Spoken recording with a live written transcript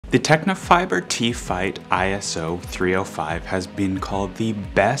The Tecnifibre TFIGHT ISO 305 has been called the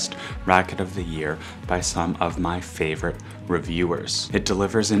best racket of the year by some of my favorite reviewers. It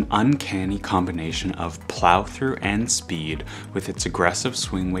delivers an uncanny combination of plow-through and speed with its aggressive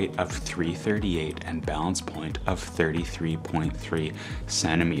swing weight of 338 and balance point of 33.3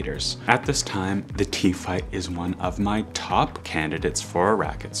 centimeters. At this time, the TFIGHT is one of my top candidates for a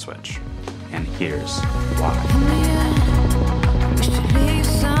racket switch. And here's why.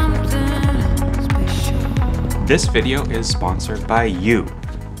 This video is sponsored by you,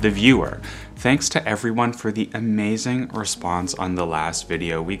 the viewer. Thanks to everyone for the amazing response on the last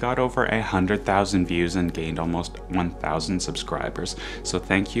video. We got over 100,000 views and gained almost 1,000 subscribers. So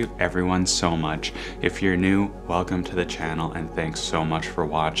thank you everyone so much. If you're new, welcome to the channel and thanks so much for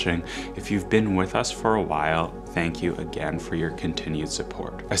watching. If you've been with us for a while, thank you again for your continued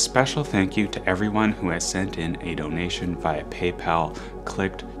support. A special thank you to everyone who has sent in a donation via PayPal,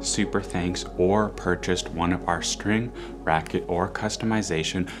 clicked super thanks, or purchased one of our string, racket, or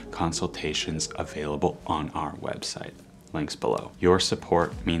customization consultations available on our website. Links below. Your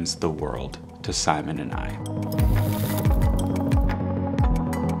support means the world to Simon and I.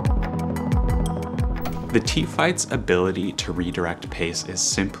 The TFIGHT's ability to redirect pace is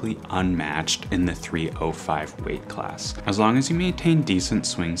simply unmatched in the 305 weight class. As long as you maintain decent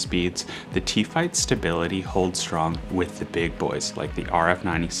swing speeds, the TFIGHT's stability holds strong with the big boys like the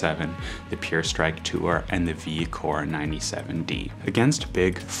RF97, the Pure Strike Tour, and the V-Core 97D. Against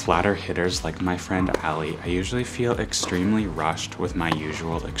big, flatter hitters like my friend Ali, I usually feel extremely rushed with my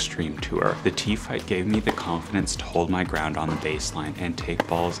usual Extreme Tour. The TFIGHT gave me the confidence to hold my ground on the baseline and take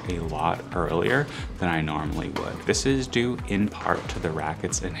balls a lot earlier than I normally would. This is due in part to the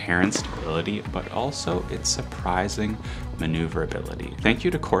racket's inherent stability, but also its surprising maneuverability. Thank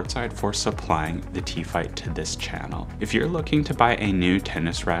you to Courtside for supplying the TFIGHT to this channel. If you're looking to buy a new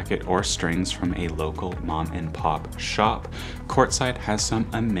tennis racket or strings from a local mom and pop shop, Courtside has some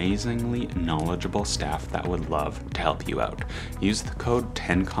amazingly knowledgeable staff that would love to help you out. Use the code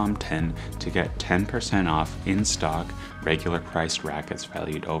TennCom10 to get 10% off in stock regular priced rackets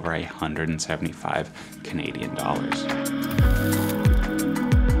valued over 175 Canadian dollars.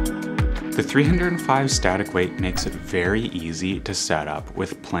 The 305 static weight makes it very easy to set up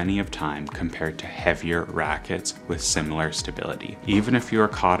with plenty of time compared to heavier rackets with similar stability. Even if you are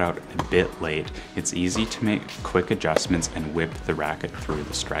caught out a bit late, it's easy to make quick adjustments and whip the racket through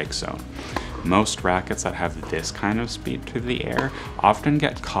the strike zone. Most rackets that have this kind of speed to the air often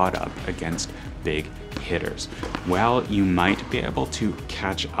get caught up against big hitters. While you might be able to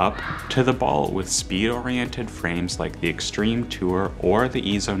catch up to the ball with speed-oriented frames like the Extreme Tour or the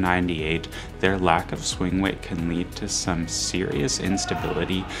ISO 98, their lack of swing weight can lead to some serious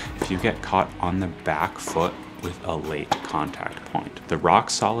instability if you get caught on the back foot with a late contact point. The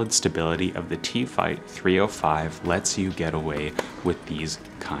rock-solid stability of the TFIGHT 305 lets you get away with these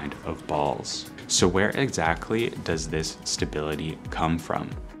kind of balls. So where exactly does this stability come from?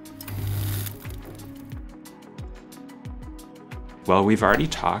 Well, we've already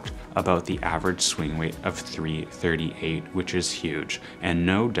talked about the average swing weight of 338, which is huge, and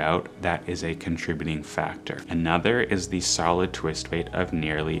no doubt that is a contributing factor. Another is the solid twist weight of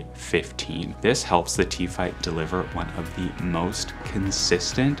nearly 15. This helps the TFIGHT deliver one of the most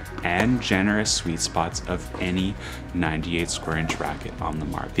consistent and generous sweet spots of any 98 square inch racket on the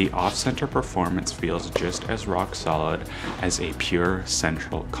market. The off-center performance feels just as rock solid as a pure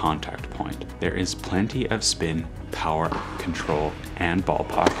central contact point. There is plenty of spin, power, control, and ball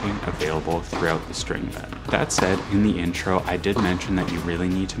pocketing available throughout the string bed. That said, in the intro, I did mention that you really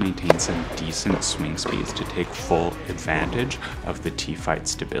need to maintain some decent swing speeds to take full advantage of the TFIGHT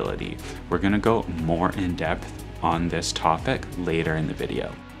stability. We're gonna go more in depth on this topic later in the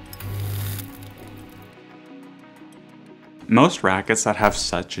video. Most rackets that have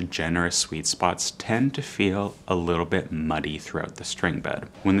such generous sweet spots tend to feel a little bit muddy throughout the string bed.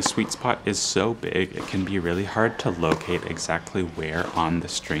 When the sweet spot is so big, it can be really hard to locate exactly where on the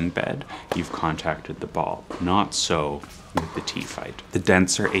string bed you've contacted the ball. Not so with the TFIGHT. The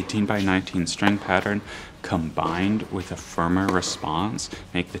denser 18x19 string pattern combined with a firmer response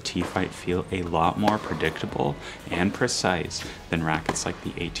make the TFIGHT feel a lot more predictable and precise than rackets like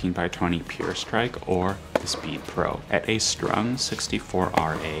the 18x20 Pure Strike or the Speed Pro. At a strung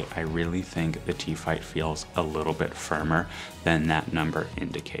 64RA, I really think the TFIGHT feels a little bit firmer than that number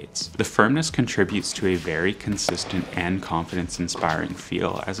indicates. The firmness contributes to a very consistent and confidence-inspiring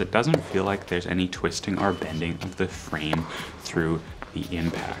feel, as it doesn't feel like there's any twisting or bending of the frame through the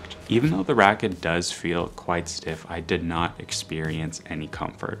impact. Even though the racket does feel quite stiff, I did not experience any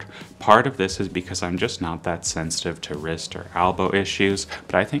comfort. Part of this is because I'm just not that sensitive to wrist or elbow issues,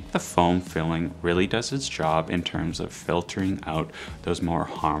 but I think the foam filling really does its job in terms of filtering out those more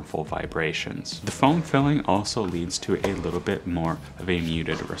harmful vibrations. The foam filling also leads to a little bit more of a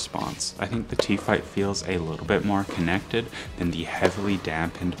muted response. I think the TFIGHT feels a little bit more connected than the heavily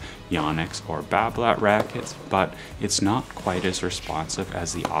dampened Yonex or Babolat rackets, but it's not quite as responsive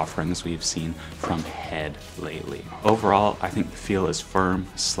as the offerings we've seen from Head lately. Overall, I think the feel is firm,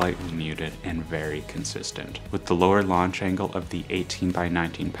 slightly muted, and very consistent. With the lower launch angle of the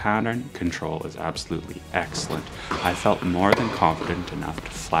 18x19 pattern, control is absolutely excellent. I felt more than confident enough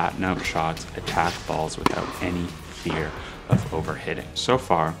to flatten out shots, attack balls without any fear of overhitting. So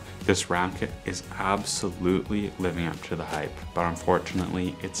far, this racket is absolutely living up to the hype, but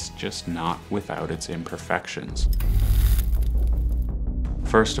unfortunately, it's just not without its imperfections.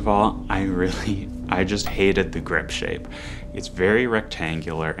 First of all, I just hated the grip shape. It's very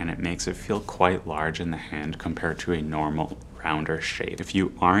rectangular and it makes it feel quite large in the hand compared to a normal rounder shape. If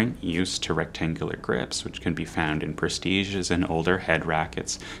you aren't used to rectangular grips, which can be found in Prestiges and older Head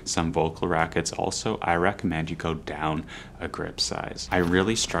rackets, some Vocal rackets also, I recommend you go down a grip size. I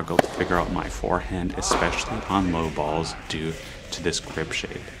really struggled to figure out my forehand, especially on low balls, due to this grip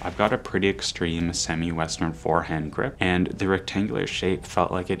shape. I've got a pretty extreme semi-western forehand grip, and the rectangular shape felt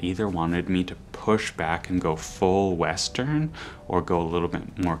like it either wanted me to push back and go full western or go a little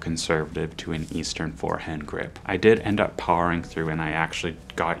bit more conservative to an eastern forehand grip. I did end up powering through and I actually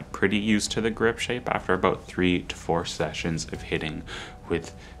got pretty used to the grip shape after about 3 to 4 sessions of hitting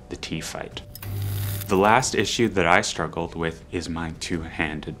with the TFIGHT. The last issue that I struggled with is my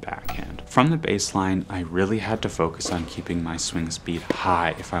two-handed backhand. From the baseline, I really had to focus on keeping my swing speed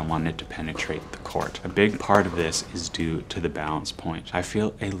high if I wanted to penetrate the court. A big part of this is due to the balance point. I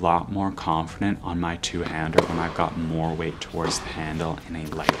feel a lot more confident on my two-hander when I've got more weight towards the handle and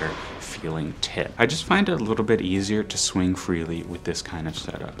a lighter feeling tip. I just find it a little bit easier to swing freely with this kind of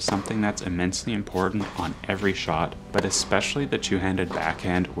setup, something that's immensely important on every shot, but especially the two-handed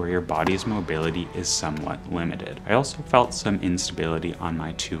backhand where your body's mobility is somewhat limited. I also felt some instability on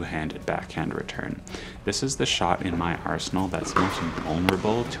my two-handed backhand return. This is the shot in my arsenal that's most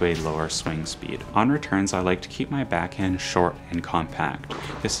vulnerable to a lower swing speed. On returns, I like to keep my backhand short and compact.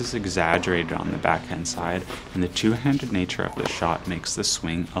 This is exaggerated on the backhand side, and the two-handed nature of the shot makes the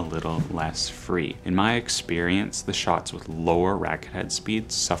swing a little less free. In my experience, the shots with lower racket head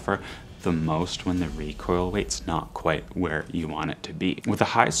speeds suffer the most when the recoil weight's not quite where you want it to be. With a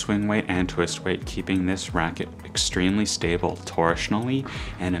high swing weight and twist weight, keeping this racket extremely stable torsionally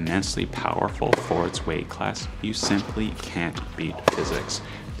and immensely powerful for its weight class, you simply can't beat physics.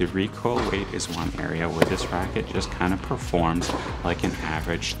 The recoil weight is one area where this racket just kind of performs like an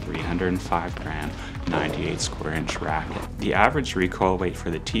average 305 gram 98 square inch racket. The average recoil weight for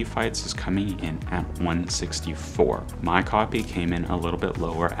the TFIGHTs is coming in at 164. My copy came in a little bit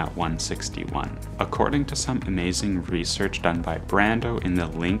lower at 161. According to some amazing research done by Brando in the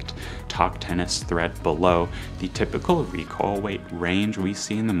linked Talk Tennis thread below, the typical recoil weight range we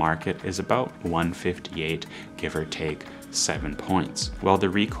see in the market is about 158, give or take 7 points. While the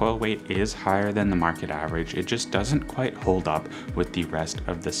recoil weight is higher than the market average, it just doesn't quite hold up with the rest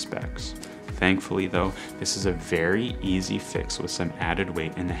of the specs. Thankfully though, this is a very easy fix with some added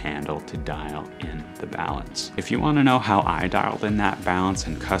weight in the handle to dial in the balance. If you want to know how I dialed in that balance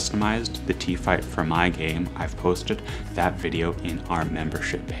and customized the TFIGHT for my game, I've posted that video in our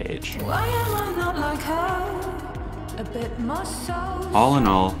membership page. Why am I not like her? A bit more so. All in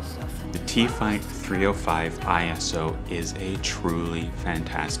all, the TFIGHT 305 ISO is a truly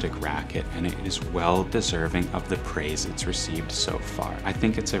fantastic racket, and it is well deserving of the praise it's received so far. I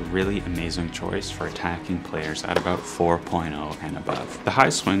think it's a really amazing choice for attacking players at about 4.0 and above. The high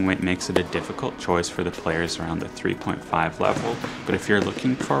swing weight makes it a difficult choice for the players around the 3.5 level, but if you're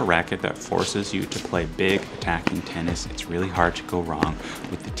looking for a racket that forces you to play big attacking tennis, it's really hard to go wrong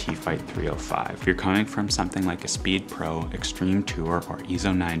with the TFIGHT 305. If you're coming from something like a Speed Pro, Extreme Tour, or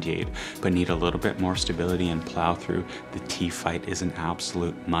ISO 98, but need a little bit more stability and plow through, the TFIGHT is an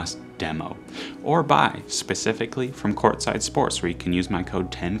absolute must demo or buy, specifically from Courtside Sports, where you can use my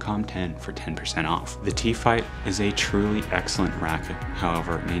code TennCom10 for 10% off. The TFIGHT is a truly excellent racket.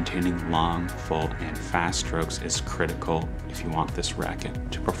 However, maintaining long, full, and fast strokes is critical if you want this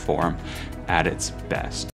racket to perform at its best.